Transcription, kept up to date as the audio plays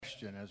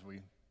question as we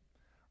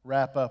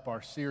wrap up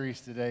our series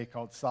today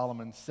called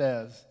Solomon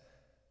Says.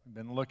 We've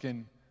been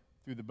looking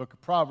through the book of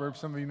Proverbs.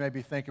 Some of you may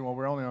be thinking, well,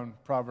 we're only on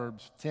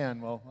Proverbs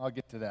 10. Well, I'll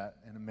get to that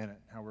in a minute,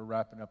 how we're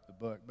wrapping up the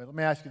book. But let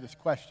me ask you this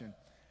question.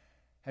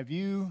 Have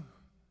you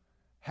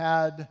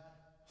had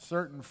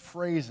certain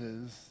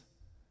phrases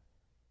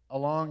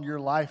along your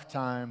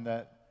lifetime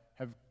that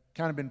have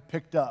kind of been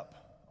picked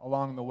up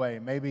along the way?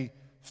 Maybe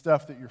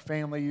stuff that your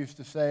family used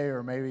to say,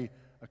 or maybe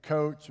a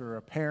coach or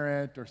a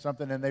parent or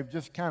something, and they've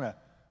just kind of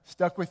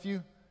stuck with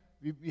you.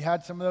 You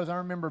had some of those. I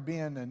remember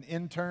being an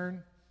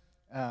intern.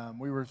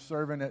 We were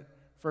serving at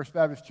First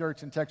Baptist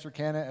Church in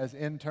Texarkana as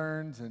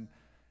interns, and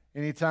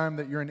anytime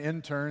that you're an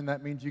intern,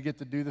 that means you get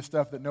to do the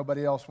stuff that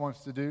nobody else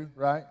wants to do,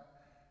 right?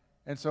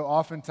 And so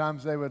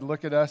oftentimes they would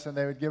look at us and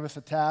they would give us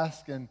a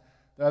task, and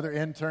the other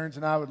interns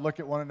and I would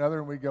look at one another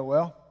and we'd go,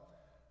 well,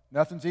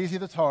 nothing's easy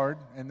that's hard,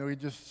 and then we'd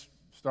just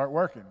start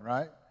working,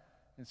 right?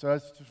 And so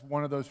that's just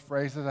one of those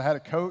phrases. I had a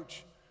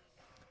coach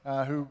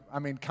who,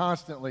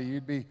 constantly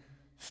you'd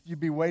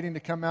be waiting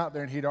to come out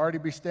there, and he'd already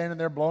be standing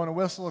there blowing a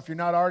whistle. If you're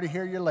not already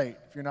here, you're late.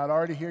 If you're not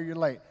already here, you're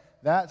late.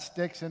 That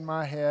sticks in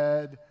my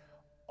head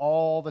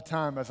all the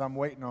time as I'm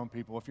waiting on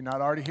people. If you're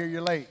not already here,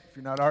 you're late. If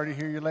you're not already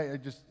here, you're late.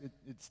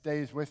 It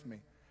stays with me.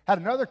 Had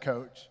another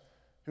coach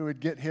who would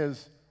get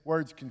his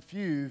words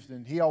confused,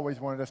 and he always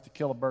wanted us to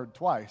kill a bird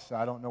twice.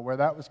 I don't know where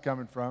that was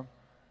coming from.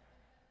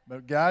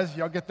 But guys,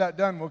 y'all get that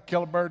done, we'll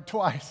kill a bird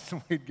twice.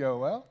 And we'd go,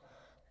 well,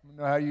 I don't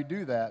know how you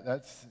do that.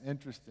 That's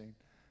interesting.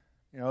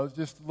 You know, it's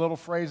just little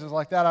phrases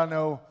like that. I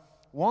know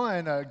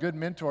a good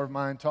mentor of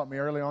mine taught me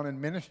early on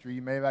in ministry.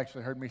 You may have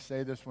actually heard me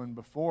say this one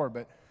before,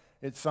 but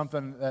it's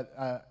something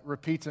that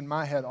repeats in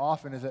my head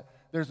often, is that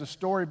there's a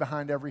story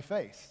behind every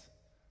face.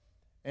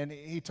 And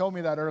he told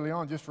me that early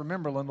on. Just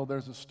remember, Lyndall,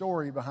 there's a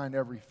story behind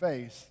every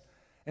face.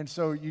 And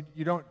so you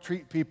don't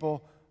treat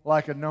people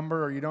like a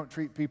number, or you don't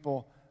treat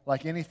people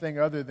like anything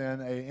other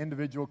than an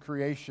individual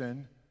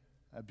creation,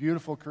 a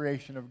beautiful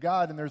creation of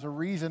God. And there's a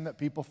reason that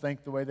people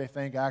think the way they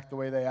think, act the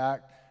way they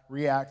act,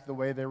 react the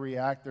way they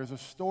react. There's a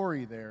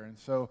story there. And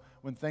so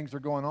when things are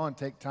going on,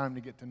 take time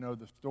to get to know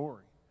the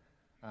story.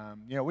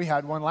 We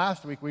had one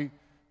last week.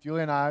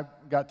 Julie and I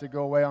got to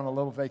go away on a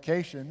little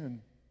vacation, and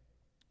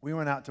we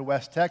went out to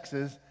West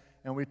Texas,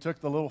 and we took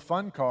the little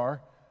fun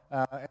car,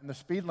 and the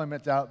speed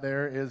limit out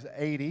there is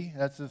 80.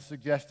 That's the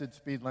suggested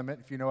speed limit,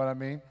 if you know what I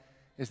mean,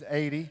 is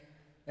 80.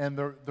 And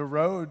the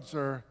roads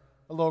are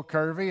a little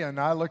curvy, and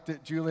I looked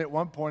at Julie at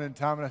one point in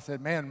time, and I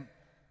said, man,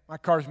 my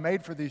car's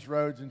made for these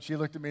roads. And she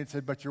looked at me and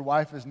said, but your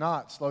wife is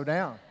not. Slow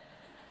down.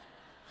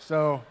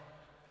 So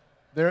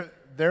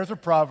there's a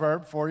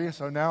proverb for you.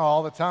 So now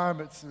all the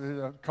time it's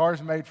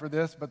car's made for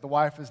this, but the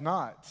wife is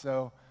not.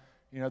 So,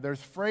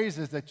 there's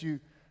phrases that you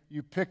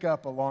pick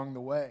up along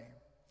the way.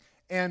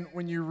 And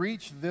when you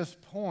reach this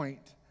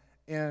point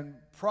in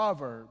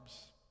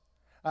Proverbs,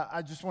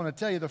 I just want to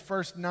tell you, the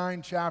first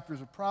 9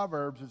 chapters of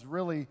Proverbs is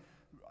really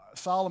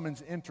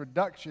Solomon's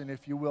introduction,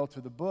 if you will,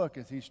 to the book,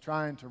 as he's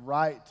trying to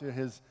write to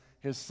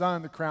his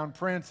son, the crown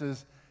prince,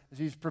 as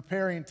he's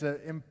preparing to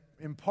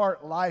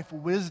impart life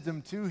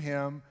wisdom to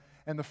him.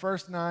 And the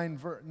first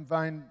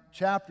 9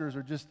 chapters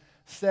are just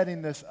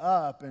setting this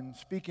up and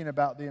speaking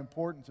about the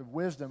importance of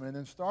wisdom. And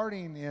then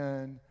starting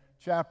in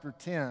chapter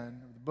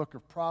 10 of the book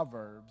of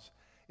Proverbs,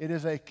 it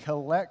is a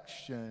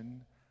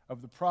collection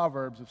of the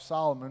Proverbs of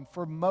Solomon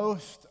for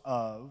most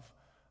of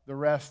the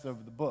rest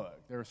of the book.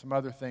 There are some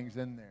other things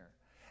in there.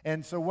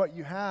 And so what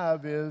you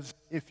have is,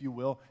 if you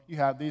will, you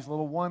have these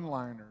little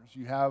one-liners.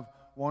 You have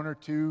 1 or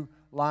 2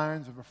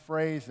 lines of a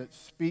phrase that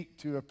speak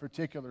to a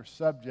particular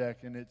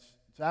subject, and it's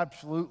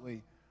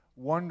absolutely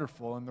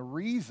wonderful. And the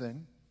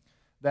reason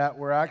that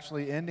we're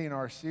actually ending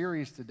our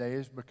series today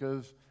is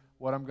because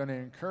what I'm going to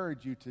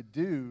encourage you to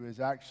do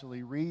is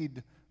actually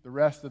read the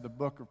rest of the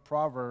book of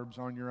Proverbs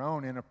on your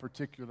own in a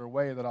particular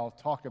way that I'll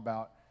talk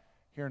about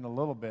here in a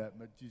little bit.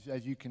 But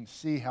as you can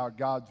see how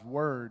God's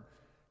Word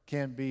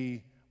can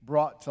be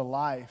brought to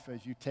life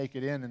as you take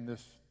it in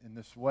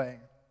this way.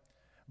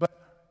 But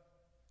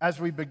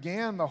as we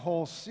began the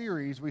whole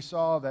series, we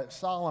saw that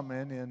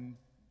Solomon, in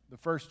the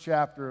first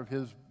chapter of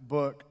his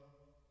book,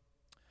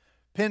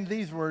 penned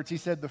these words. He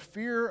said, "The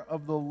fear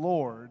of the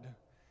Lord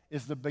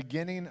is the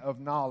beginning of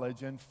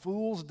knowledge, and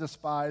fools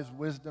despise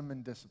wisdom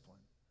and discipline."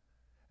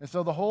 And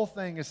so the whole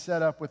thing is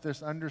set up with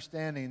this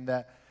understanding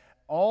that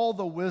all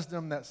the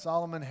wisdom that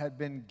Solomon had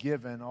been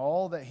given,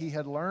 all that he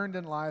had learned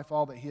in life,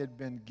 all that he had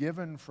been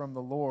given from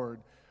the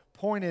Lord,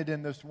 pointed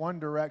in this one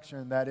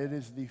direction, that it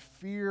is the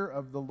fear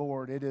of the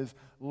Lord. It is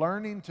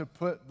learning to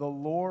put the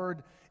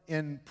Lord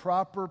in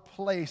proper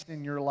place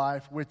in your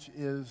life, which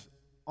is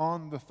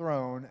on the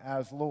throne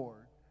as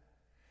Lord.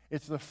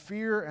 It's the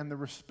fear and the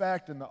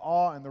respect and the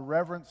awe and the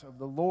reverence of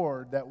the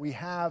Lord that we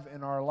have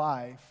in our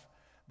life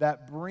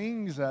that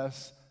brings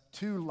us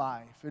to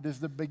life. It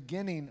is the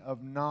beginning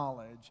of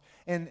knowledge.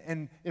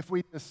 And if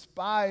we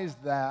despise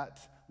that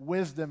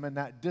wisdom and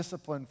that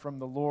discipline from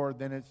the Lord,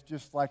 then it's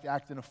just like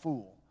acting a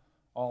fool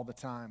all the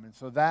time. And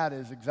so that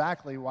is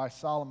exactly why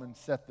Solomon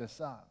set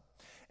this up.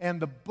 And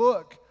the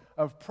book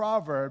of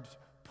Proverbs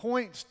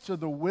points to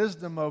the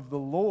wisdom of the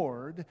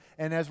Lord.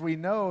 And as we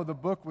know, the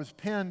book was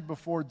penned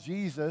before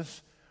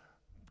Jesus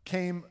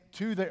came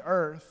to the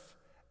earth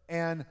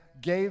and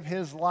gave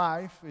his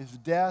life, his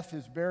death,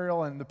 his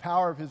burial, and the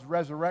power of his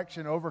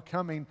resurrection,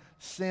 overcoming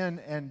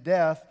sin and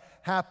death,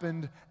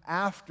 happened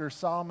after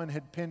Solomon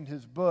had penned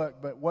his book.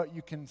 But what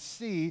you can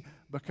see,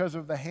 because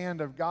of the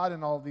hand of God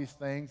in all these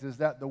things, is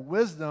that the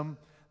wisdom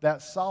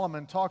that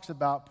Solomon talks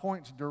about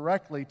points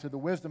directly to the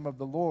wisdom of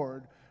the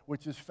Lord,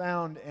 which is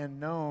found and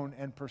known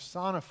and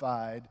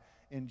personified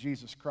in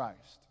Jesus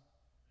Christ.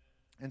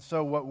 And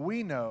so what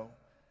we know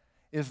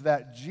is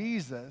that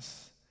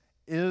Jesus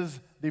is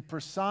the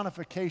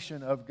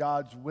personification of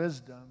God's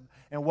wisdom.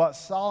 And what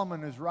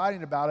Solomon is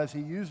writing about, as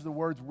he used the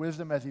words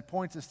wisdom, as he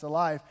points us to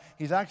life,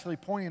 he's actually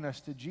pointing us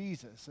to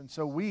Jesus. And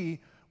so we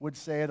would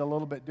say it a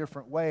little bit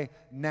different way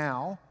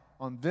now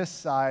on this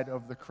side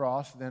of the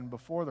cross than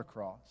before the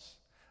cross.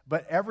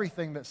 But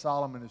everything that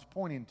Solomon is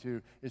pointing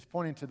to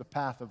the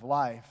path of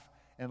life,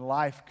 and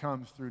life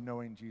comes through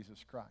knowing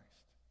Jesus Christ.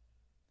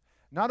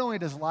 Not only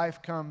does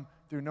life come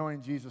through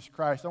knowing Jesus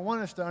Christ, I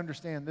want us to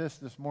understand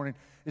this morning,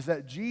 is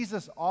that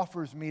Jesus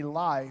offers me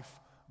life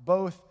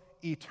both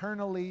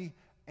eternally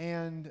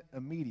and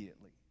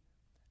immediately.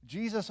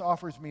 Jesus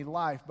offers me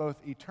life both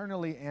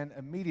eternally and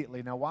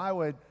immediately. Now, why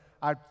would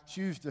I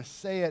choose to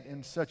say it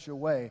in such a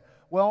way?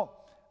 Well,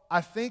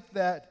 I think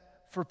that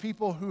for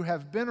people who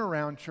have been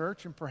around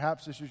church, and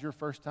perhaps this is your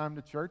first time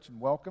to church,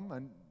 and welcome,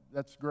 and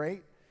that's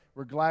great.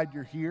 We're glad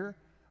you're here.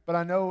 But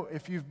I know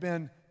if you've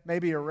been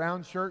maybe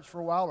around church for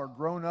a while, or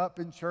grown up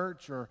in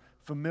church, or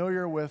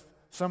familiar with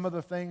some of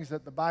the things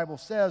that the Bible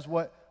says,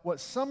 what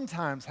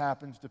sometimes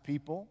happens to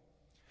people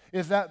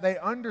is that they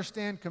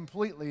understand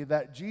completely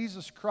that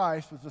Jesus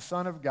Christ was the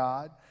Son of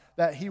God,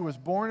 that he was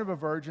born of a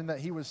virgin, that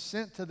he was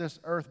sent to this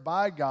earth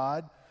by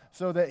God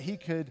so that he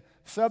could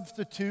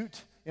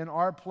substitute in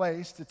our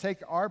place, to take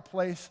our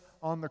place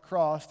on the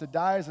cross, to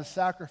die as a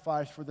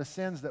sacrifice for the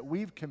sins that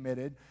we've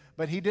committed.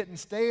 But he didn't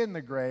stay in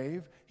the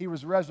grave. He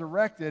was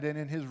resurrected, and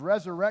in his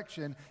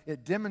resurrection,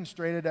 it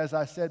demonstrated, as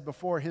I said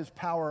before, his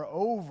power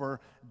over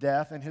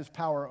death and his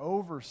power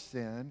over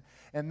sin,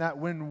 and that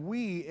when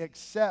we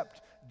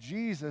accept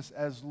Jesus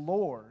as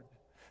Lord,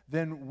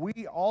 then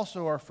we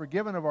also are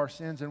forgiven of our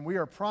sins, and we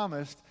are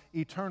promised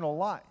eternal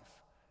life.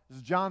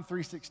 As John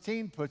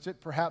 3:16 puts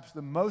it, perhaps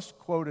the most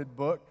quoted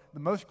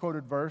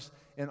verse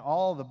in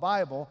all of the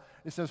Bible,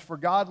 it says, "For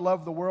God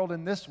loved the world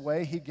in this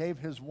way, he gave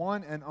his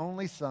one and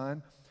only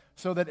Son,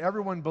 so that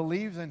everyone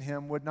believes in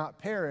him would not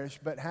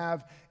perish, but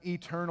have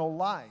eternal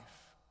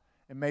life."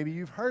 And maybe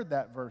you've heard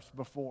that verse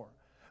before.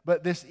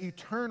 But this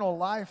eternal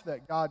life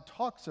that God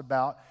talks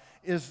about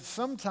is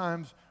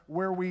sometimes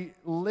where we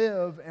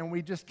live and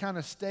we just kind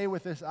of stay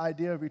with this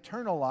idea of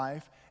eternal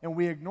life, and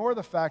we ignore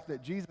the fact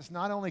that Jesus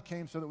not only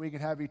came so that we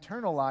could have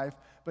eternal life,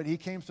 but he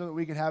came so that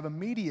we could have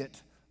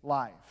immediate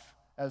life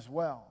as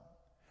well.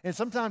 And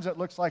sometimes it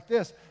looks like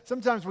this.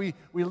 Sometimes we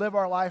live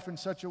our life in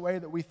such a way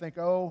that we think,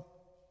 oh,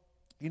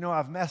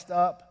 I've messed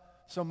up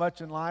so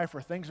much in life,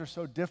 or things are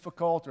so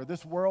difficult, or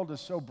this world is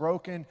so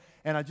broken,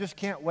 and I just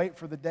can't wait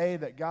for the day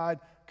that God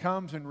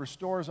comes and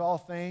restores all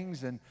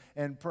things,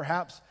 and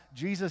perhaps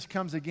Jesus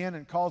comes again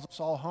and calls us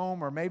all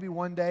home, or maybe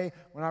one day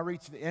when I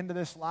reach the end of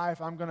this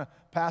life, I'm going to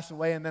pass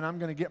away, and then I'm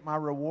going to get my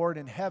reward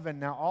in heaven.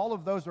 Now, all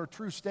of those are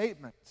true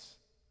statements,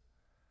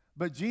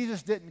 but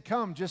Jesus didn't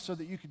come just so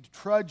that you could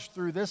trudge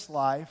through this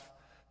life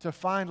to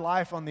find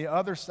life on the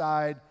other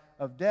side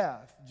of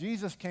death.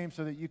 Jesus came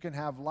so that you can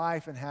have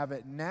life and have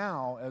it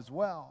now as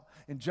well.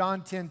 In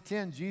John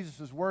 10:10,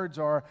 Jesus' words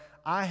are,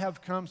 "I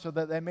have come so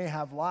that they may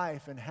have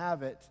life and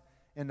have it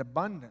in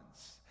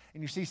abundance."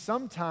 And you see,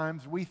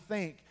 sometimes we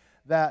think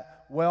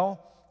that, well,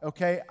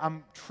 okay,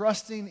 I'm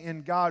trusting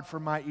in God for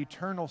my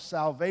eternal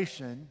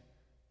salvation,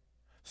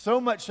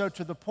 so much so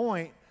to the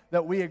point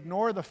that we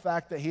ignore the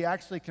fact that he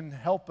actually can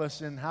help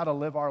us in how to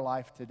live our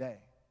life today.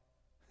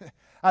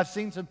 I've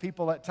seen some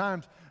people at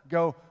times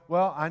go,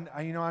 well,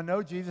 I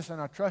know Jesus and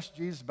I trust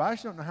Jesus, but I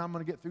just don't know how I'm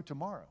going to get through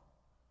tomorrow.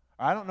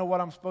 Or I don't know what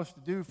I'm supposed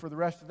to do for the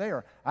rest of the day,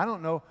 or I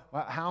don't know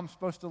how I'm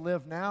supposed to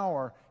live now,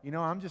 or,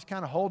 I'm just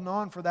kind of holding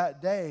on for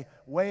that day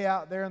way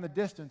out there in the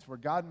distance where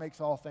God makes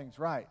all things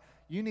right.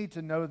 You need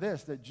to know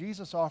this, that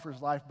Jesus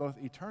offers life both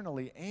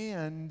eternally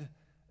and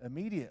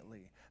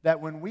immediately.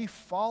 That when we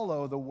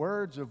follow the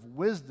words of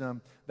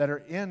wisdom that are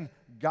in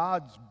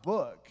God's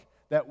book,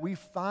 that we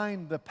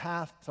find the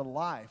path to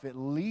life. It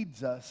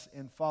leads us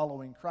in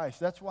following Christ.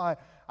 That's why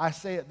I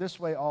say it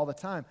this way all the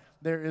time.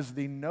 There is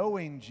the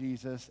knowing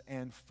Jesus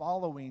and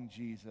following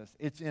Jesus.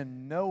 It's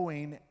in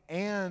knowing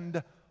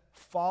and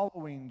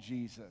following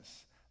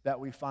Jesus that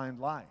we find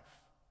life.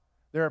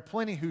 There are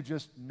plenty who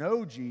just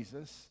know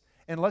Jesus,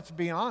 and let's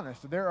be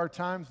honest, there are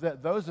times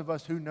that those of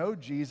us who know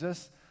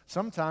Jesus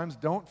sometimes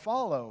don't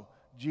follow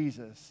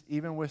Jesus,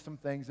 even with some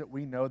things that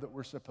we know that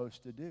we're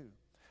supposed to do.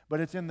 But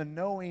it's in the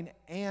knowing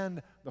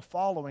and the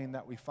following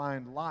that we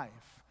find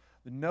life.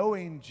 The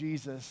knowing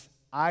Jesus,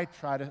 I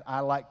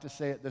like to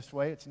say it this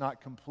way, it's not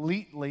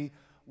completely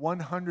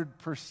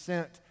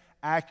 100%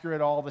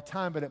 accurate all the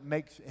time, but it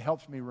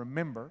helps me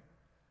remember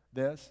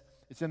this.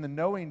 It's in the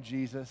knowing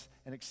Jesus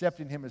and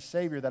accepting him as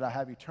Savior that I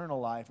have eternal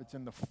life. It's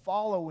in the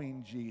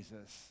following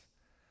Jesus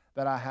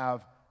that I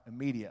have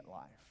immediate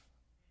life.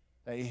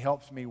 That he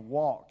helps me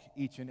walk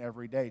each and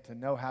every day to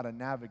know how to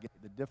navigate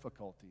the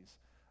difficulties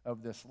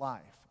of this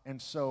life.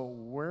 And so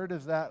where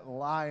does that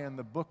lie in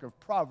the book of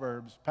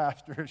Proverbs,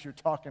 Pastor, as you're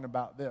talking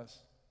about this?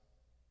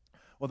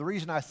 Well, the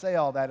reason I say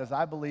all that is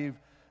I believe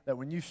that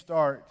when you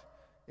start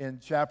in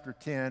chapter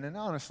 10, and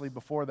honestly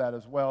before that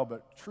as well,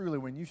 but truly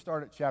when you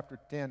start at chapter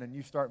 10 and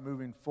you start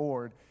moving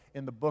forward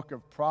in the book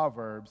of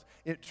Proverbs,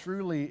 it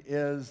truly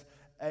is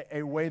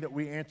a way that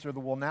we answer the,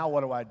 well, now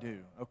what do I do?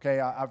 Okay,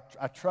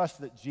 I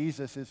trust that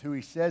Jesus is who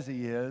he says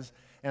he is,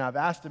 and I've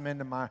asked him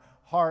into my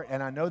heart,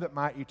 and I know that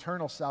my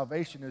eternal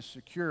salvation is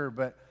secure,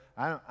 but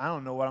I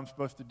don't know what I'm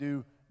supposed to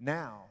do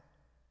now.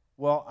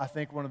 Well, I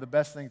think one of the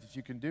best things that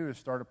you can do is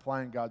start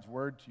applying God's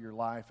word to your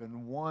life,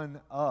 and one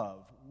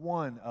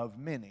of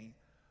many,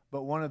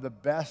 but one of the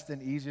best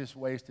and easiest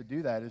ways to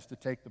do that is to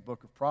take the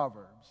book of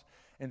Proverbs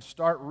and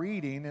start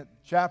reading at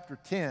chapter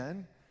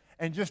 10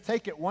 and just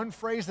take it one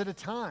phrase at a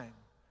time.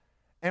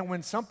 And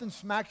when something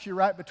smacks you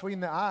right between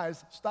the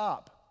eyes,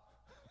 stop.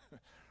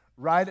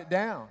 Write it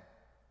down.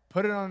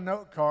 Put it on a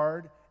note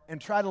card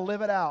and try to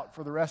live it out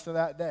for the rest of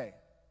that day.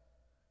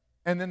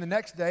 And then the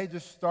next day,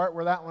 just start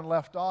where that one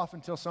left off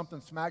until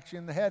something smacks you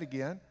in the head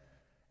again.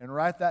 And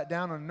write that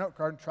down on a note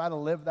card and try to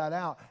live that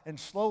out. And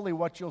slowly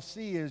what you'll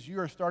see is you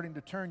are starting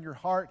to turn your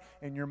heart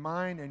and your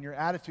mind and your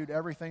attitude,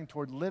 everything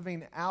toward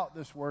living out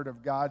this word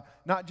of God,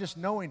 not just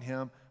knowing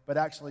him, but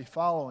actually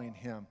following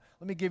him.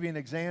 Let me give you an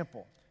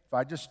example. If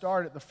I just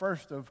start at the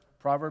first of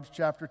Proverbs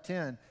chapter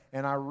 10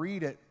 and I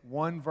read it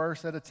one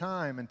verse at a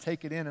time and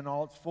take it in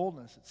all its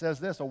fullness, it says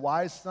this: a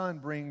wise son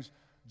brings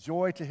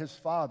joy to his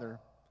father,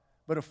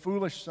 but a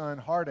foolish son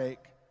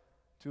heartache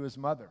to his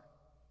mother.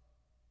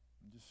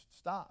 Just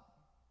stop.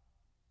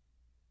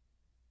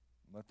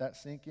 Let that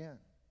sink in. And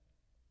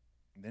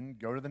then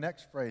go to the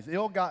next phrase.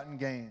 Ill-gotten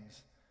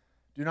gains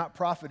do not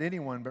profit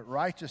anyone, but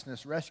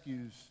righteousness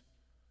rescues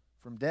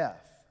from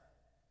death.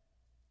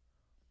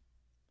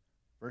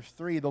 Verse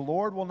 3, the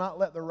Lord will not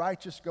let the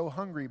righteous go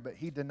hungry, but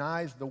he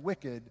denies the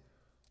wicked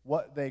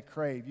what they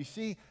crave. You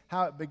see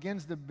how it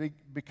begins to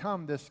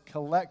become this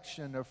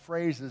collection of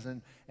phrases,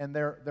 and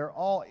they're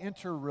all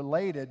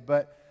interrelated,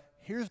 but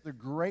here's the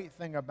great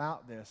thing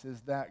about this,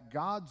 is that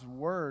God's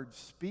word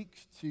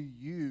speaks to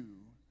you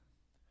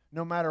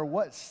no matter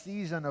what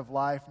season of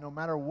life, no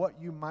matter what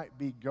you might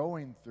be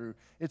going through.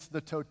 It's the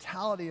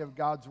totality of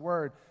God's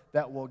word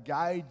that will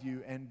guide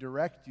you and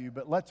direct you.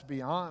 But let's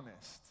be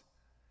honest.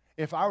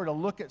 If I were to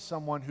look at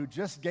someone who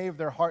just gave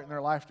their heart and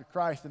their life to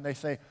Christ and they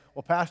say,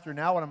 well, Pastor,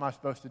 now what am I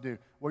supposed to do?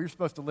 Well, you're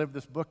supposed to live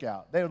this book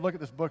out. They would look at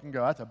this book and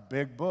go, that's a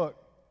big book.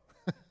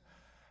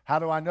 How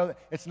do I know that?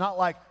 It's not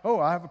like, oh,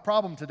 I have a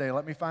problem today.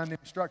 Let me find the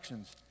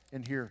instructions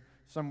in here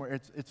somewhere.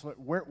 It's like,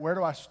 where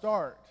do I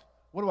start?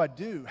 What do I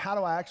do? How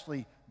do I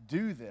actually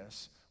do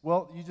this?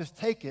 Well, you just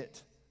take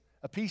it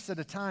a piece at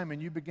a time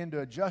and you begin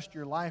to adjust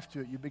your life to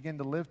it. You begin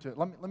to live to it.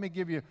 Let me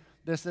give you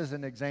this as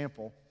an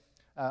example.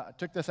 I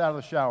took this out of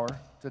the shower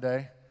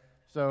today.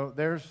 So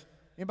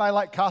anybody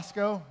like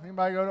Costco?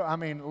 Anybody go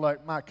to,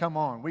 look, come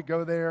on. We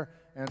go there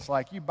and it's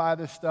like you buy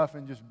this stuff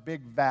in just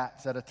big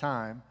vats at a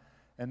time.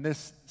 And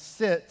this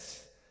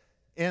sits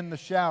in the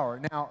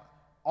shower. Now,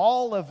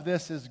 all of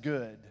this is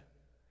good.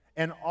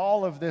 And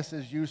all of this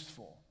is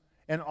useful.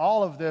 And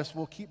all of this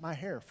will keep my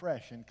hair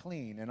fresh and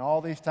clean and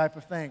all these type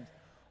of things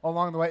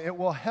along the way. It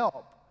will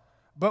help.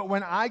 But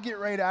when I get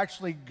ready to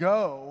actually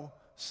go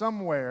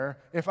somewhere,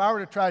 if I were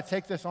to try to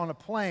take this on a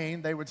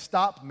plane, they would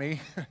stop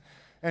me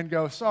and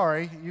go,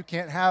 sorry, you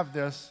can't have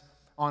this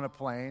on a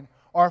plane.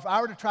 Or if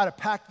I were to try to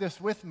pack this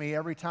with me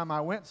every time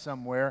I went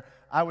somewhere,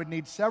 I would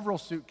need several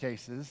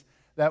suitcases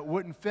that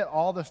wouldn't fit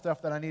all the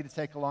stuff that I need to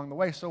take along the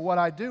way. So what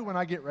I do when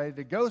I get ready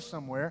to go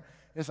somewhere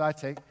is I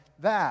take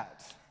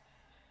that.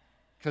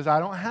 Because I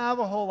don't have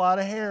a whole lot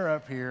of hair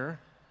up here.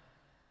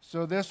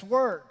 So this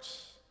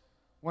works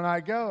when I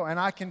go. And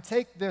I can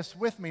take this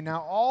with me.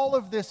 Now, all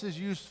of this is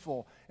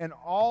useful. And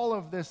all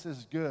of this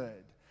is good.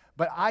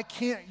 But I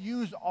can't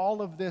use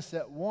all of this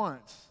at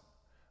once.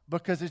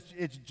 Because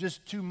it's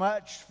just too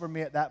much for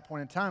me at that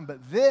point in time.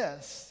 But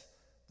this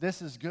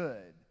is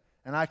good.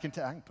 And I can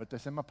put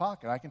this in my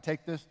pocket. I can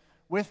take this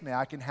with me.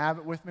 I can have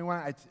it with me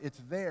when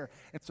it's there.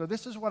 And so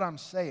this is what I'm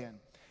saying.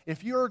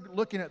 If you're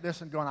looking at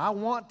this and going, I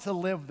want to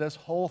live this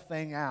whole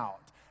thing out.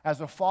 As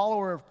a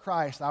follower of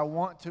Christ, I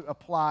want to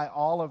apply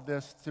all of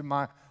this to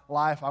my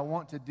life. I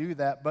want to do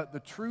that. But the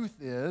truth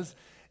is,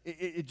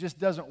 it just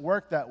doesn't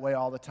work that way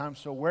all the time.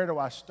 So where do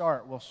I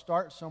start? Well,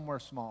 start somewhere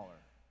smaller.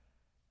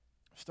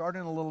 Start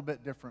in a little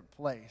bit different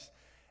place.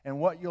 And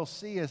what you'll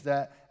see is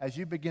that as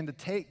you begin to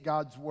take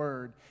God's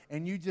word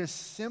and you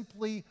just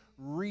simply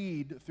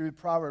read through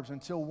Proverbs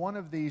until one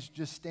of these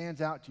just stands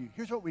out to you.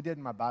 Here's what we did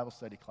in my Bible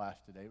study class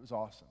today. It was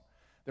awesome.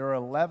 There were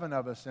 11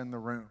 of us in the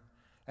room.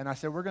 And I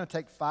said, we're going to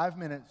take 5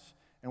 minutes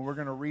and we're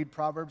going to read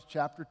Proverbs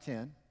chapter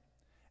 10.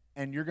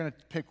 and you're going to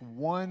pick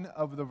one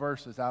of the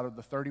verses out of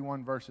the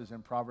 31 verses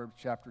in Proverbs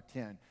chapter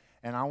 10.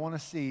 And I want to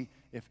see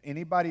if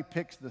anybody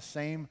picks the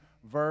same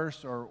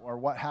verse or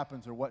what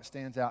happens or what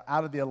stands out.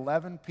 Out of the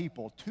 11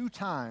 people, 2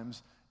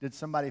 times did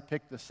somebody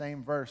pick the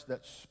same verse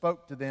that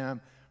spoke to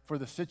them for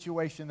the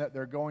situation that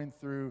they're going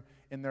through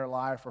in their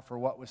life or for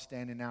what was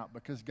standing out.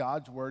 Because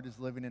God's word is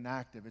living and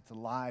active. It's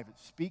alive. It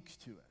speaks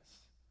to us.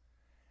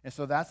 And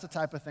so that's the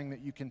type of thing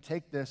that you can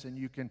take this and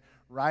you can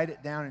write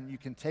it down and you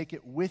can take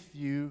it with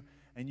you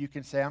and you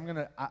can say,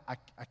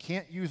 I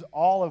can't use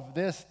all of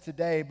this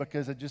today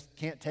because I just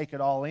can't take it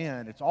all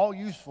in. It's all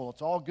useful.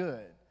 It's all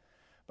good.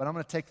 But I'm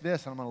going to take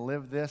this and I'm going to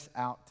live this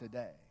out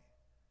today.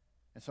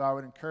 And so I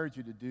would encourage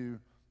you to do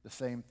the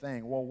same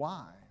thing. Well,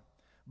 why?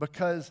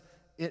 Because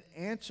it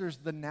answers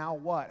the now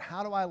what.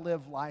 How do I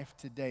live life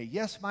today?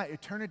 Yes, my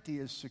eternity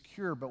is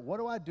secure, but what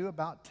do I do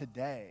about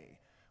today?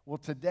 Well,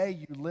 today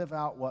you live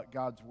out what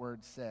God's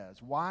word says.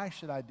 Why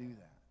should I do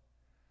that?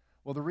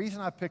 Well, the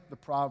reason I picked the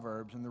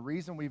Proverbs and the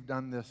reason we've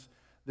done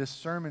this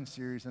sermon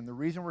series and the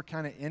reason we're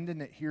kind of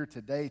ending it here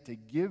today to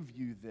give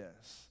you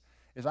this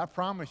is I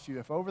promise you,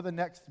 if over the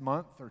next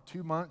month or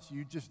 2 months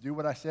you just do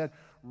what I said,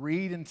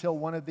 read until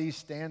one of these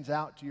stands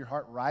out to your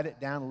heart, write it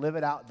down, live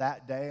it out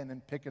that day, and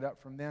then pick it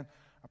up from then,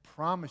 I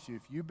promise you,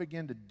 if you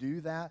begin to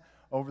do that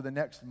over the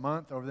next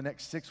month, over the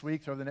next 6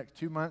 weeks, over the next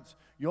 2 months,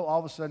 you'll all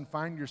of a sudden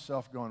find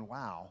yourself going,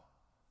 wow,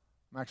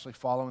 I'm actually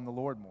following the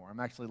Lord more. I'm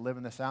actually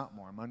living this out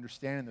more. I'm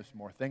understanding this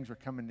more. Things are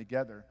coming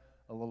together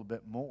a little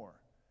bit more.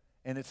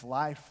 And it's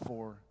life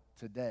for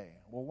today.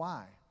 Well,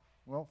 why?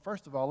 Well,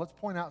 first of all, let's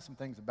point out some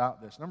things about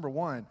this. Number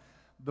one,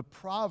 the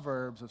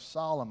Proverbs of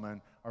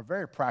Solomon are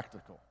very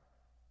practical.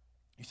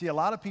 You see, a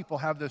lot of people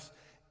have this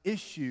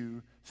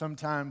issue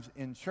sometimes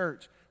in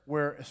church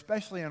where,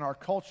 especially in our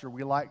culture,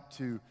 we like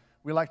to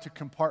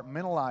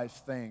compartmentalize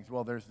things.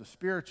 Well, there's the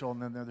spiritual,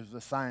 and then there's the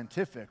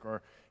scientific,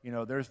 or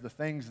there's the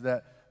things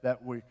that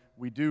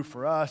we do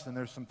for us, and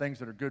there's some things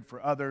that are good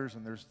for others,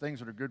 and there's things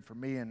that are good for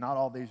me, and not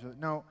all these.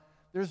 No,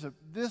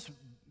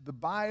 the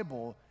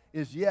Bible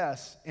is,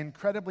 yes,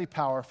 incredibly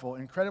powerful,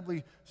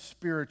 incredibly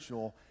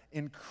spiritual,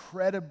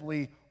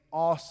 incredibly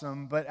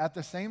awesome, but at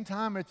the same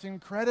time, it's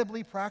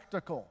incredibly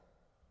practical.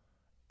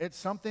 It's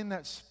something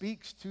that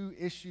speaks to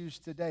issues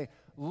today.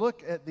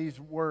 Look at these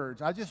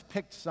words. I just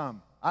picked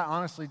some. I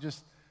honestly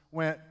just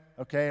went,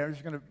 okay, I'm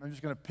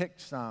just gonna pick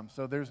some.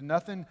 So there's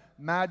nothing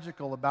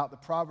magical about the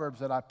Proverbs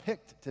that I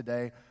picked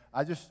today.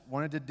 I just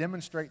wanted to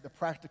demonstrate the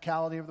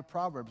practicality of the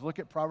Proverbs. Look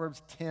at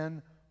Proverbs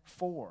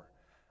 10:4.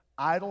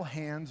 Idle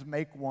hands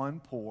make one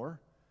poor,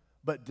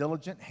 but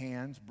diligent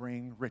hands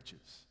bring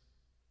riches.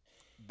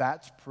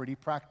 That's pretty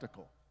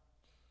practical.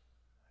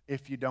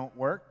 If you don't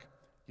work,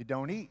 you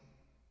don't eat.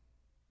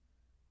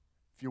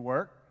 If you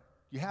work,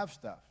 you have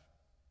stuff.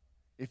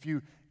 If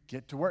you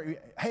get to work,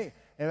 hey,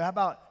 how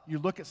about you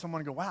look at someone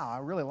and go, wow, I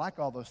really like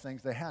all those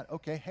things they had.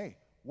 Okay, hey,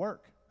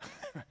 work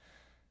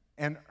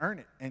and earn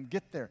it and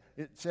get there.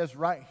 It says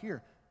right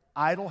here,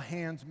 idle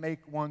hands make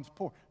one's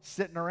poor.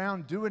 Sitting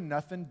around doing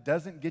nothing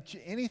doesn't get you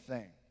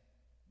anything.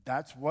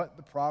 That's what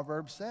the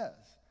proverb says.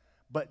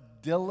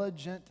 But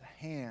diligent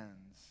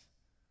hands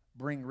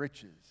bring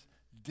riches.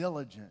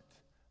 Diligent.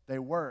 They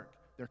work.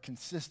 They're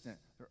consistent.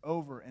 They're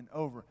over and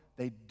over.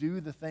 They do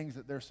the things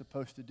that they're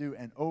supposed to do.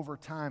 And over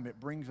time, it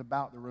brings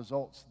about the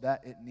results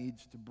that it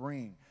needs to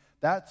bring.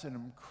 That's an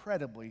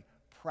incredibly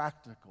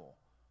practical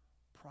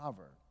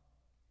proverb.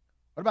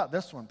 What about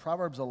this one?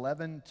 Proverbs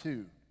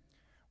 11:2.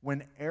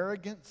 When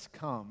arrogance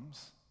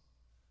comes,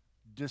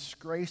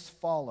 disgrace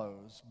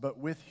follows, but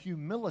with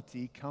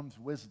humility comes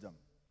wisdom.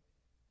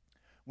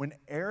 When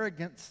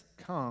arrogance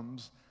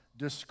comes,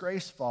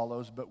 disgrace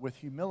follows, but with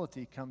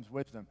humility comes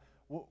wisdom.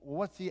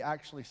 What's he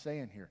actually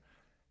saying here?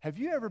 Have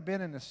you ever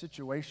been in a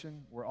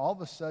situation where all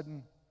of a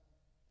sudden,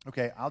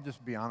 okay, I'll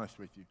just be honest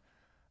with you.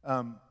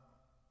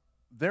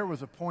 There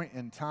was a point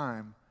in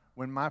time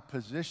when my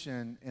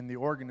position in the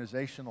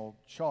organizational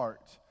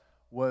chart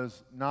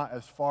was not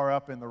as far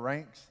up in the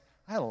ranks.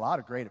 I had a lot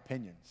of great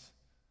opinions.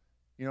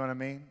 You know what I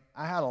mean?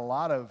 I had a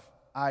lot of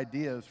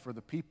ideas for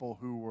the people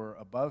who were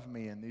above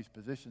me in these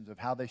positions of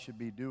how they should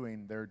be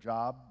doing their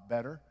job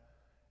better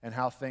and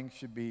how things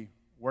should be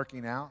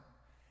working out.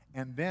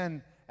 And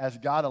then as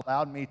God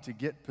allowed me to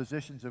get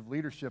positions of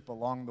leadership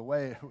along the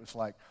way, it was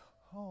like,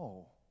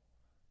 oh,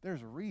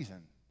 there's a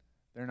reason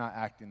they're not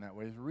acting that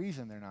way. There's a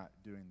reason they're not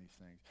doing these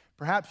things.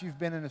 Perhaps you've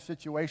been in a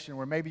situation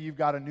where maybe you've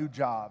got a new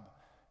job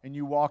and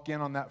you walk in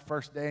on that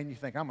first day and you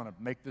think, I'm going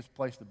to make this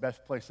place the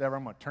best place ever.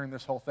 I'm going to turn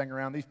this whole thing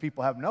around. These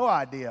people have no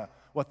idea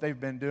what they've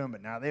been doing,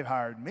 but now they've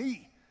hired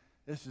me.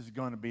 This is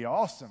going to be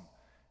awesome.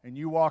 And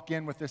you walk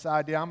in with this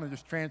idea, I'm going to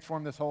just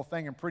transform this whole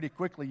thing, and pretty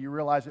quickly you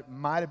realize it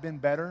might have been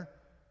better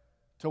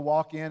to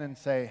walk in and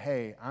say,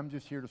 hey, I'm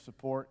just here to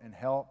support and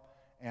help,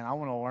 and I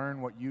want to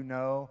learn what you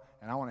know,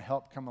 and I want to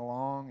help come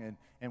along,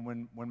 and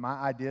when my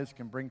ideas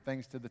can bring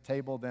things to the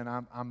table, then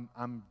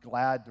I'm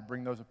glad to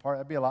bring those apart.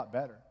 That'd be a lot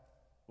better,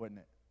 wouldn't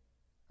it?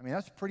 I mean,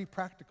 that's pretty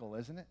practical,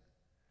 isn't it?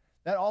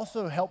 That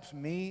also helps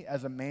me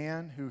as a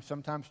man who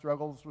sometimes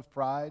struggles with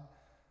pride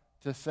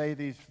to say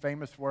these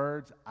famous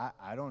words?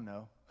 I don't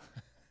know.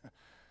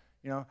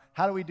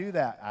 How do we do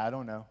that? I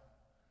don't know.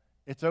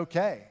 It's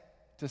okay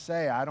to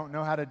say, I don't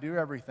know how to do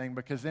everything,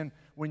 because then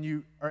when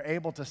you are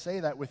able to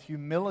say that with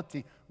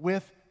humility,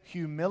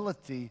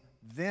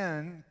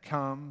 then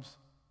comes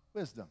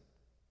wisdom.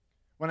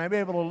 When I'm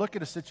able to look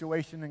at a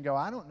situation and go,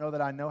 I don't know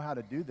that I know how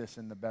to do this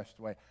in the best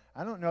way.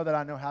 I don't know that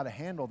I know how to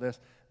handle this.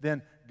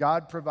 Then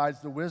God provides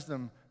the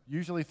wisdom,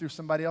 usually through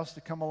somebody else,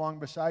 to come along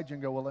beside you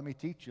and go, well, let me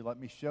teach you, let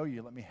me show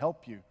you, let me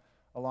help you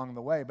along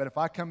the way. But if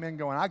I come in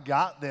going, I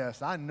got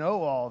this, I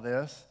know all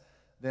this,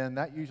 then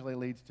that usually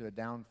leads to a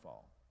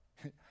downfall.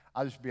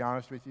 I'll just be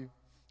honest with you.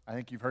 I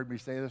think you've heard me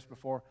say this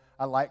before.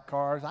 I like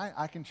cars.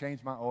 I can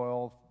change my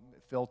oil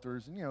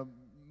filters and,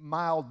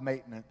 mild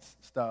maintenance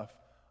stuff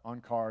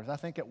on cars. I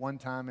think at one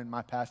time in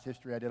my past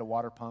history I did a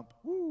water pump.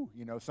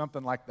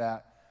 Something like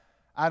that.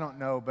 I don't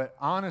know, but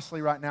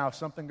honestly right now, if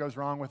something goes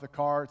wrong with a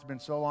car, it's been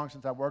so long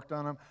since I worked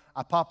on them,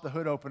 I pop the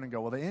hood open and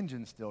go, well, the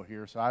engine's still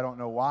here, so I don't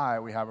know why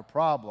we have a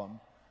problem,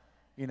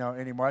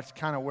 anymore. That's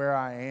kind of where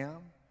I am.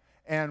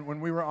 And when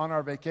we were on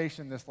our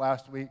vacation this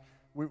last week,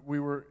 we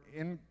were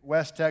in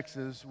West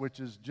Texas, which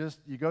is just,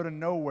 you go to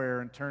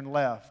nowhere and turn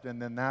left,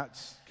 and then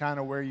that's kind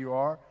of where you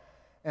are.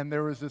 And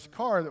there was this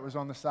car that was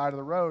on the side of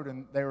the road,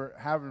 and they were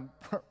having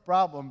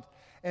problems.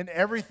 And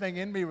everything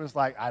in me was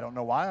like, I don't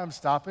know why I'm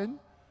stopping,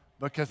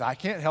 because I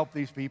can't help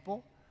these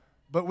people.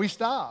 But we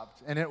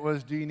stopped, and it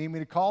was, do you need me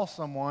to call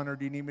someone, or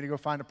do you need me to go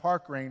find a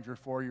park ranger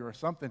for you or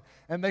something?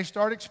 And they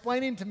started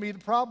explaining to me the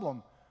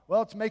problem.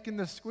 Well, it's making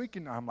this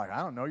squeaking. I'm like, I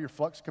don't know, your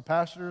flux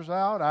capacitor's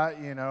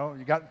out.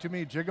 You got too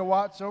many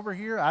gigawatts over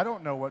here. I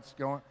don't know what's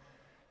going.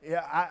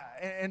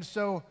 And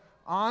so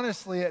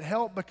honestly, it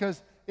helped,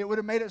 because it would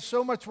have made it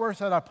so much worse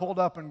had I pulled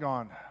up and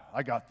gone,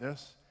 I got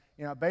this.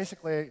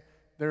 Basically,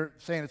 they're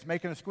saying it's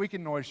making a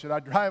squeaking noise. Should I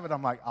drive it?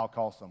 I'm like, I'll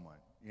call someone,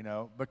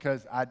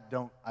 because I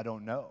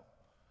don't know.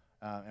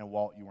 And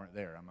Walt, you weren't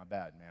there. I'm my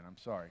bad, man. I'm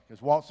sorry.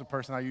 Because Walt's the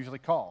person I usually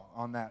call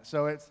on that.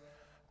 So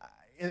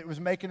it was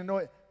making a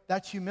noise.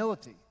 That's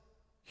humility.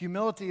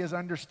 Humility is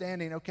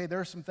understanding, okay, there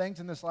are some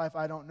things in this life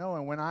I don't know.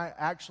 And when I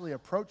actually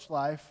approach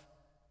life,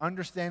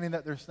 understanding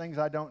that there's things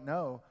I don't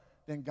know,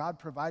 then God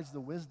provides the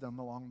wisdom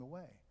along the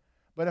way.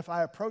 But if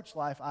I approach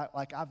life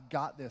I've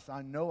got this,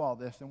 I know all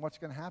this, then what's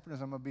going to happen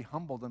is I'm going to be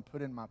humbled and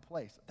put in my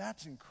place.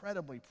 That's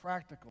incredibly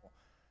practical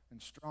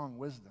and strong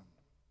wisdom.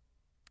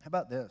 How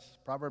about this?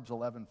 Proverbs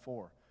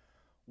 11:4.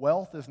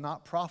 Wealth is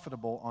not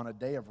profitable on a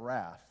day of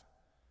wrath,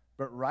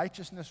 but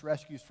righteousness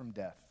rescues from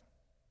death.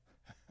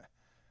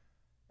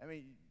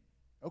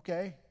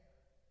 Okay,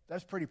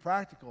 that's pretty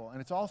practical.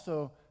 And it's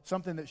also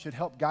something that should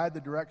help guide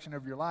the direction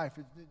of your life.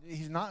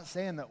 He's not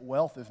saying that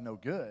wealth is no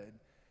good.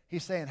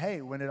 He's saying,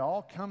 hey, when it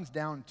all comes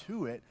down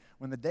to it,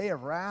 when the day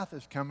of wrath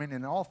is coming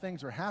and all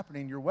things are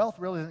happening, your wealth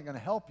really isn't going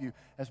to help you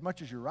as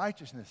much as your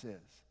righteousness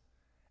is.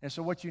 And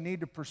so what you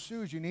need to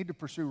pursue is you need to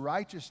pursue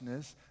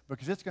righteousness,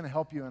 because it's going to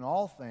help you in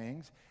all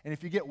things. And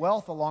if you get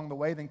wealth along the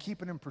way, then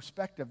keep it in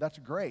perspective. That's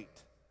great.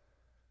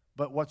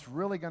 But what's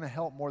really going to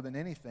help more than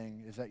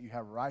anything is that you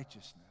have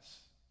righteousness.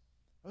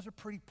 Those are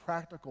pretty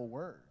practical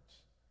words.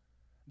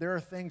 There are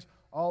things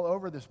all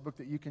over this book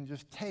that you can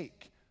just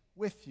take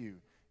with you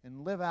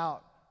and live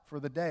out for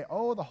the day.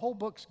 Oh, the whole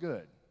book's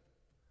good.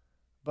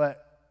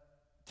 But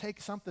take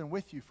something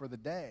with you for the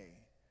day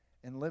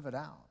and live it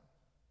out.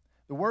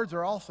 The words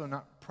are also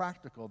not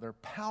practical. They're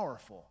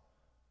powerful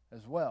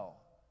as well.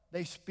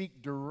 They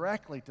speak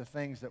directly to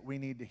things that we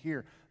need to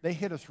hear. They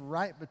hit us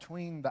right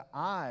between the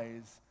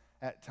eyes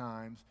at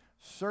times,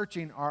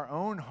 searching our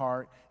own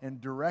heart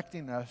and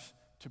directing us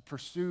to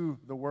pursue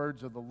the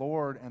words of the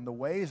Lord and the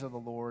ways of the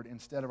Lord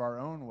instead of our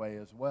own way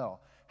as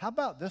well. How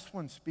about this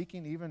one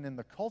speaking even in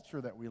the culture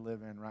that we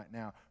live in right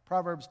now?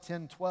 Proverbs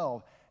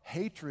 10:12,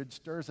 hatred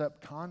stirs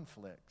up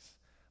conflicts,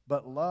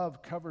 but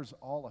love covers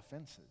all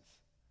offenses.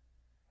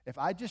 If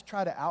I just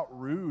try to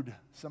out-rude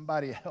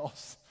somebody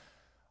else,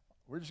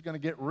 we're just going to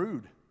get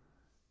rude.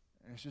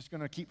 And it's just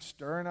going to keep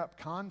stirring up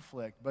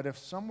conflict. But if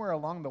somewhere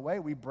along the way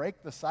we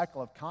break the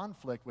cycle of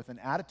conflict with an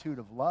attitude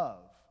of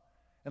love,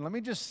 and let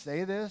me just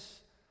say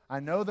this, I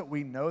know that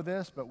we know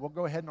this, but we'll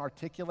go ahead and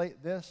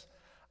articulate this.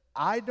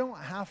 I don't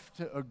have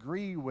to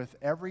agree with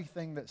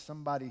everything that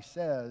somebody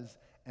says,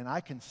 and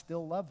I can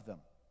still love them.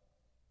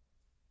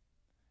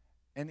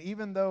 And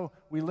even though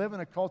we live in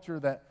a culture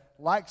that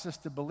likes us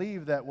to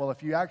believe that, well,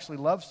 if you actually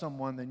love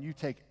someone, then you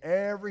take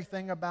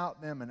everything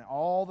about them and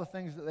all the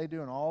things that they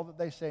do and all that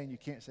they say, and you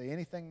can't say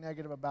anything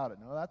negative about it.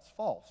 No, that's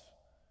false.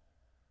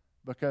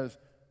 Because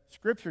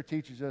Scripture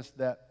teaches us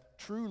that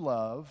true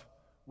love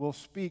will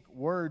speak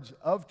words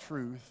of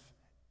truth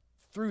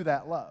through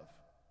that love.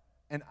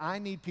 And I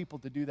need people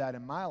to do that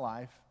in my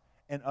life,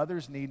 and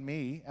others need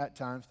me at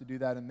times to do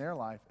that in their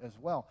life as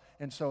well.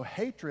 And so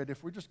hatred,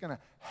 if we're just going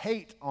to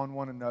hate on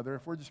one another,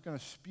 if we're just going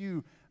to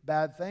spew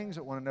bad things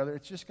at one another,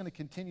 it's just going to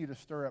continue to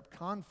stir up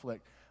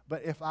conflict.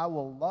 But if I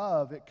will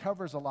love, it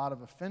covers a lot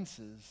of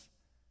offenses,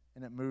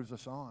 and it moves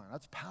us on.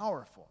 That's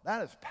powerful.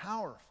 That is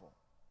powerful.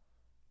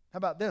 How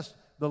about this?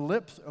 The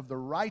lips of the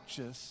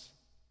righteous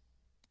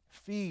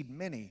feed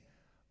many,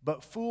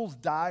 but fools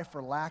die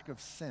for lack of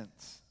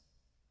sense.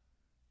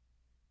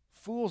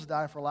 Fools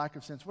die for lack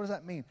of sense. What does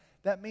that mean?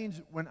 That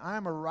means when I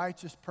am a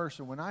righteous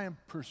person, when I am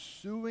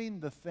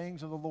pursuing the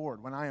things of the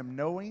Lord, when I am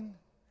knowing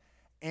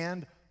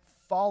and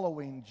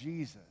following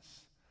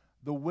Jesus,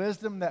 the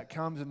wisdom that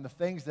comes and the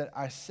things that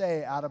I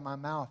say out of my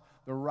mouth,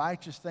 the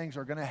righteous things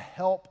are going to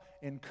help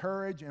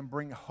encourage and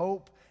bring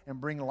hope and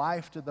bring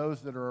life to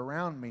those that are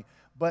around me.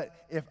 But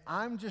if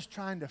I'm just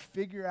trying to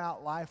figure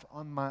out life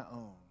on my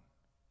own,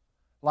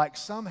 like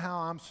somehow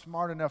I'm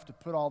smart enough to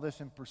put all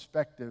this in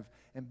perspective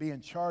and be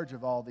in charge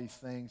of all these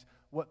things,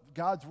 what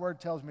God's word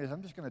tells me is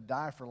I'm just going to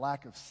die for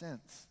lack of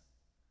sense,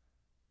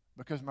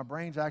 because my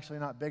brain's actually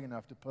not big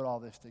enough to put all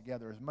this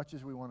together. As much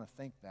as we want to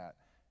think that,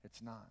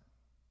 it's not.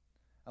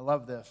 I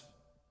love this.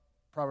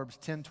 Proverbs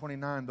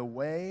 10:29, the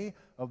way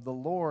of the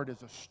Lord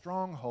is a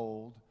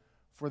stronghold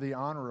for the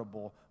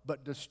honorable,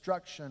 but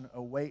destruction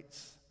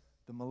awaits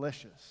the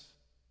malicious.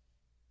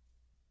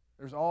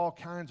 There's all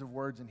kinds of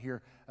words in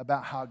here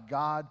about how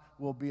God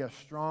will be a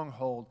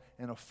stronghold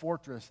and a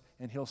fortress,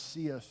 and he'll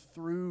see us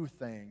through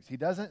things. He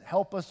doesn't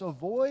help us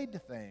avoid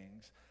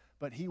things,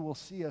 but he will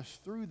see us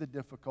through the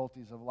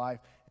difficulties of life.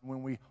 And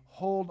when we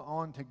hold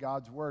on to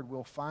God's word,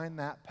 we'll find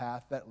that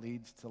path that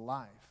leads to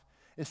life.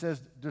 It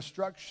says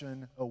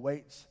destruction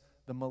awaits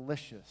the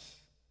malicious.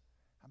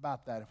 How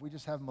about that? If we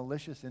just have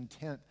malicious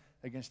intent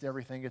against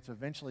everything, it's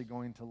eventually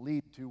going to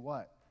lead to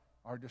what?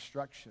 Our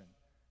destruction.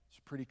 It's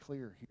pretty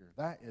clear here.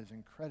 That is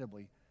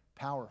incredibly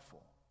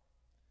powerful.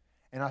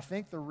 And I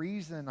think the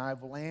reason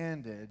I've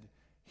landed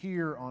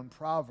here on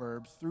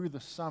Proverbs through the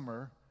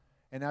summer,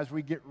 and as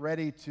we get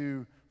ready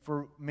to,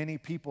 for many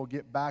people,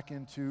 get back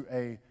into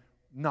a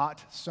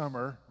not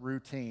summer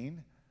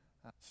routine,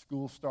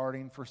 school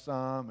starting for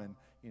some, and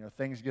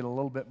things get a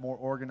little bit more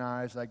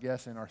organized, I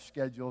guess, and our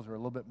schedules are a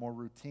little bit more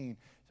routine.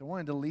 So I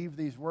wanted to leave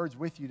these words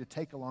with you to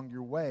take along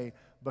your way,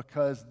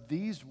 because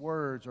these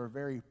words are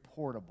very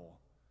portable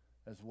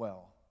as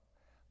well.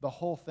 The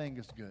whole thing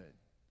is good,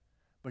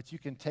 but you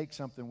can take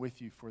something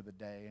with you for the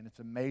day, and it's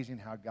amazing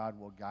how God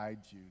will guide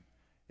you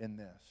in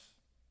this.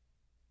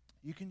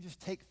 You can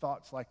just take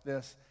thoughts like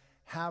this,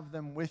 have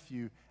them with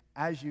you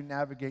as you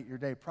navigate your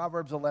day.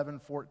 Proverbs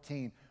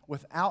 11:14,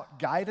 without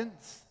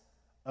guidance,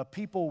 a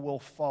people will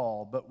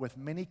fall, but with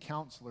many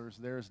counselors,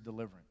 there is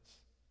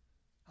deliverance.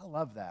 I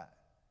love that.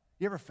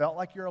 You ever felt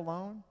like you're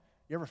alone?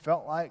 You ever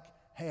felt like,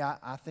 hey,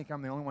 I think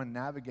I'm the only one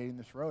navigating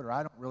this road, or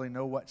I don't really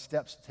know what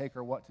steps to take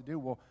or what to do?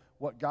 Well,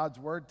 what God's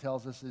word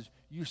tells us is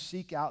you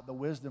seek out the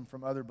wisdom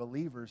from other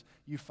believers.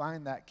 You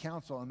find that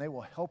counsel, and they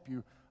will help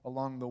you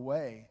along the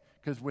way.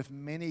 Because with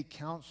many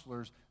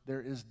counselors,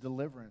 there is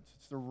deliverance.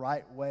 It's the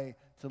right way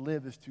to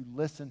live, is to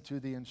listen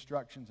to the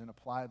instructions and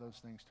apply those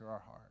things to our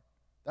heart.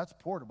 That's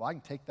portable. I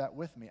can take that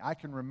with me. I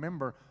can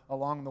remember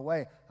along the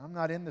way, I'm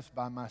not in this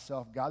by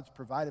myself. God's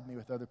provided me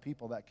with other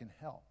people that can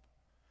help.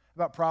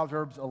 About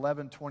Proverbs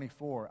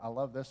 11:24, I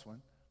love this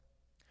one.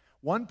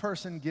 One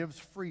person gives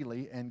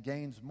freely and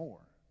gains more.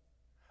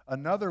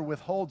 Another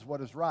withholds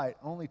what is right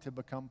only to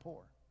become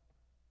poor.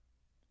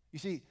 You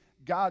see,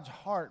 God's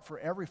heart for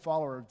every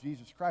follower of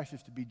Jesus Christ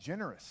is to be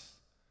generous.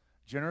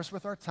 Generous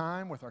with our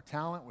time, with our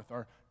talent, with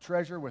our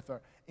treasure, with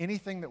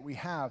anything that we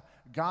have.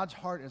 God's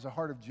heart is a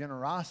heart of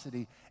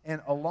generosity.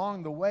 And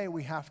along the way,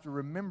 we have to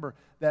remember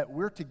that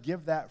we're to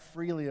give that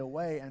freely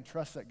away and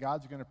trust that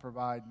God's going to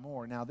provide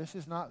more. Now, this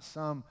is not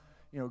some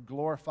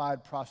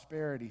glorified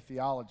prosperity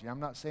theology. I'm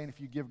not saying if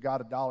you give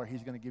God $1,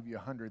 he's going to give you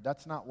 100.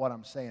 That's not what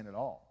I'm saying at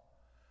all.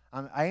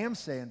 I am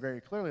saying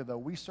very clearly, though,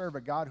 we serve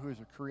a God who is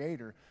a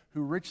creator,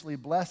 who richly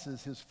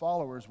blesses his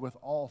followers with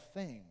all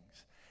things.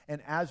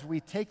 And as we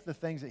take the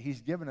things that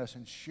he's given us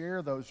and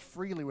share those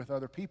freely with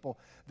other people,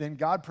 then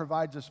God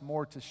provides us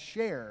more to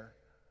share.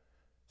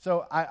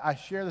 So I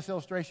share this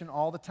illustration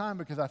all the time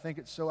because I think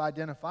it's so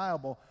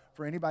identifiable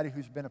for anybody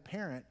who's been a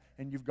parent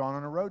and you've gone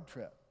on a road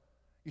trip.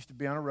 Used to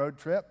be on a road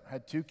trip,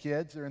 had 2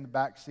 kids, they're in the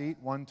back seat,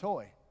 1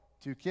 toy.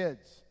 2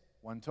 kids,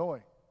 1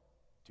 toy.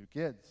 2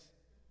 kids,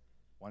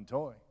 1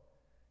 toy.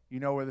 You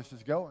know where this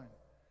is going.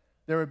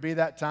 There would be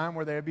that time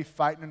where they would be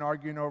fighting and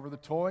arguing over the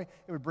toy.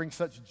 It would bring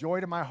such joy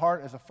to my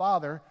heart as a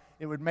father.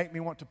 It would make me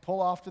want to pull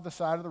off to the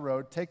side of the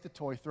road, take the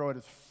toy, throw it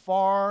as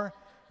far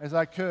as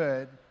I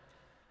could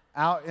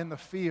out in the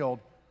field,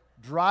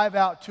 drive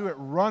out to it,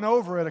 run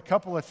over it a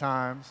couple of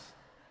times,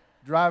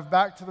 drive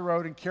back to the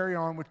road and carry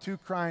on with 2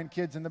 crying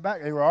kids in the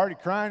back. They were already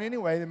crying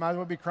anyway. They might as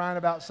well be crying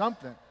about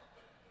something.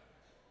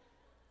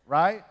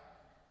 Right?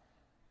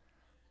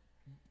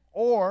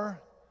 Or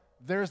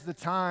there's the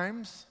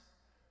times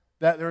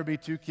that there would be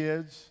 2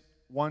 kids,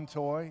 1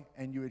 toy,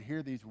 and you would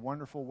hear these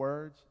wonderful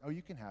words. Oh,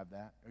 you can have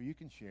that. Or you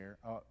can share.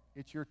 Oh,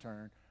 it's your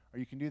turn. Or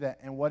you can do that.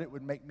 And what it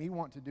would make me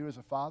want to do as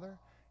a father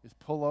is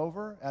pull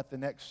over at the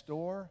next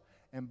store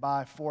and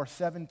buy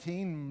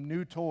 17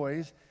 new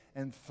toys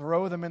and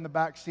throw them in the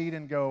back seat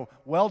and go,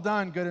 well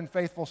done, good and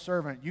faithful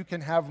servant. You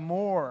can have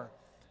more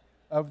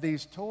of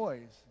these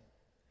toys.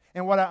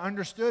 And what I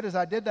understood as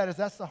I did that is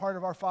that's the heart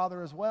of our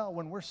Father as well.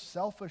 When we're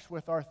selfish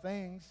with our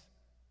things,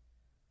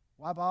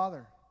 why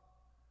bother?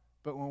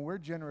 But when we're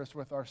generous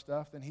with our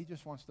stuff, then he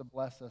just wants to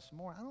bless us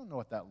more. I don't know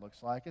what that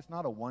looks like. It's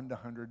not a 1 to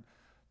 100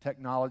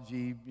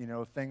 technology,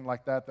 thing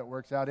like that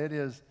works out. It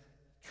is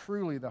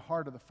truly the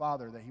heart of the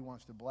Father that he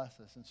wants to bless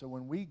us. And so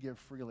when we give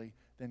freely,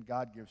 then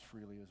God gives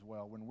freely as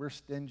well. When we're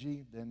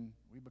stingy, then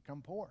we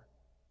become poor.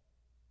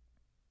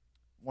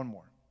 One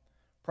more.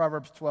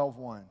 Proverbs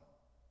 12:1.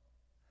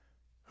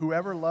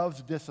 Whoever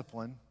loves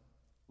discipline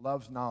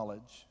loves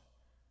knowledge,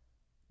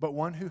 but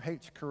one who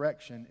hates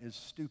correction is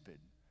stupid.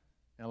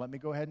 Now let me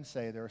go ahead and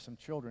say there are some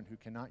children who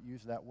cannot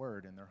use that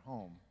word in their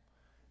home.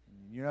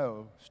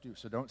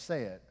 So don't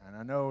say it. And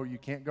I know you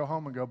can't go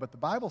home and go, but the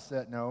Bible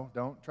said, no,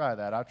 don't try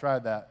that. I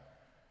tried that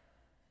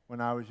when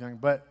I was young.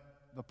 But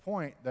the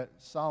point that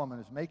Solomon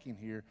is making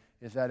here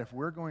is that if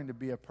we're going to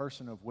be a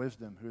person of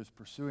wisdom who is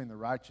pursuing the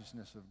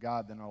righteousness of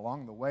God, then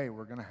along the way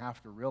we're going to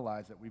have to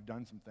realize that we've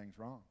done some things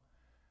wrong,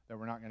 that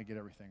we're not going to get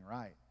everything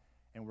right.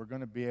 And we're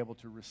going to be able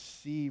to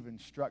receive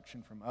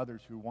instruction from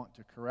others who want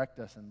to correct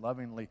us and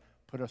lovingly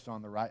put us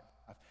on the right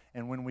path.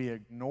 And when we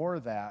ignore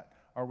that,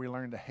 or we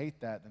learn to hate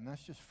that, then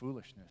that's just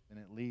foolishness, and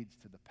it leads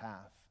to the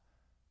path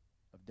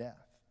of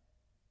death.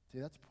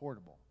 See, that's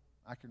portable.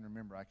 I can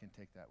remember, I can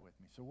take that with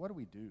me. So what do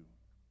we do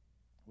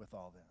with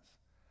all this?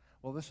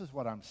 Well, this is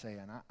what I'm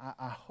saying.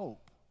 I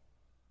hope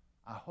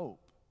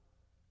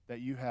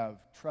that you have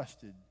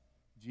trusted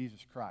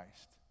Jesus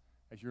Christ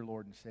as your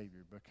Lord and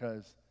Savior,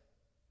 because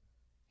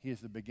he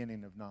is the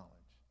beginning of knowledge.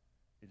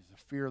 It is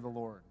the fear of the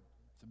Lord.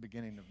 It's the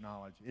beginning of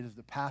knowledge. It is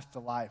the path to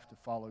life to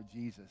follow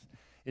Jesus.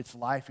 It's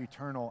life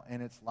eternal,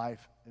 and it's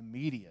life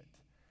immediate.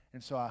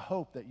 And so I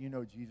hope that you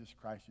know Jesus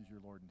Christ as your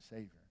Lord and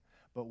Savior.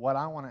 But what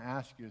I want to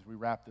ask you as we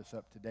wrap this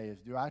up today is,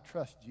 do I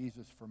trust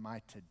Jesus for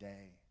my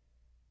today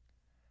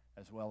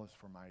as well as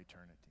for my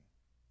eternity?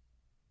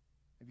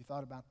 Have you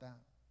thought about that?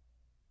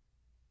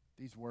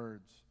 These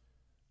words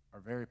are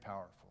very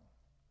powerful.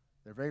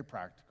 They're very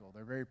practical.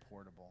 They're very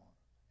portable.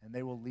 And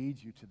they will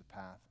lead you to the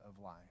path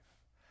of life.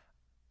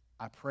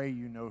 I pray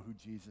you know who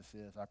Jesus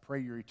is. I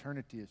pray your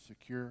eternity is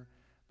secure.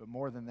 But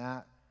more than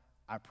that,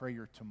 I pray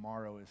your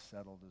tomorrow is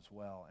settled as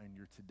well, and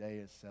your today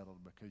is settled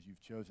because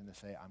you've chosen to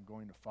say, I'm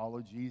going to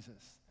follow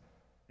Jesus,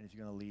 and he's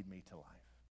going to lead me to life.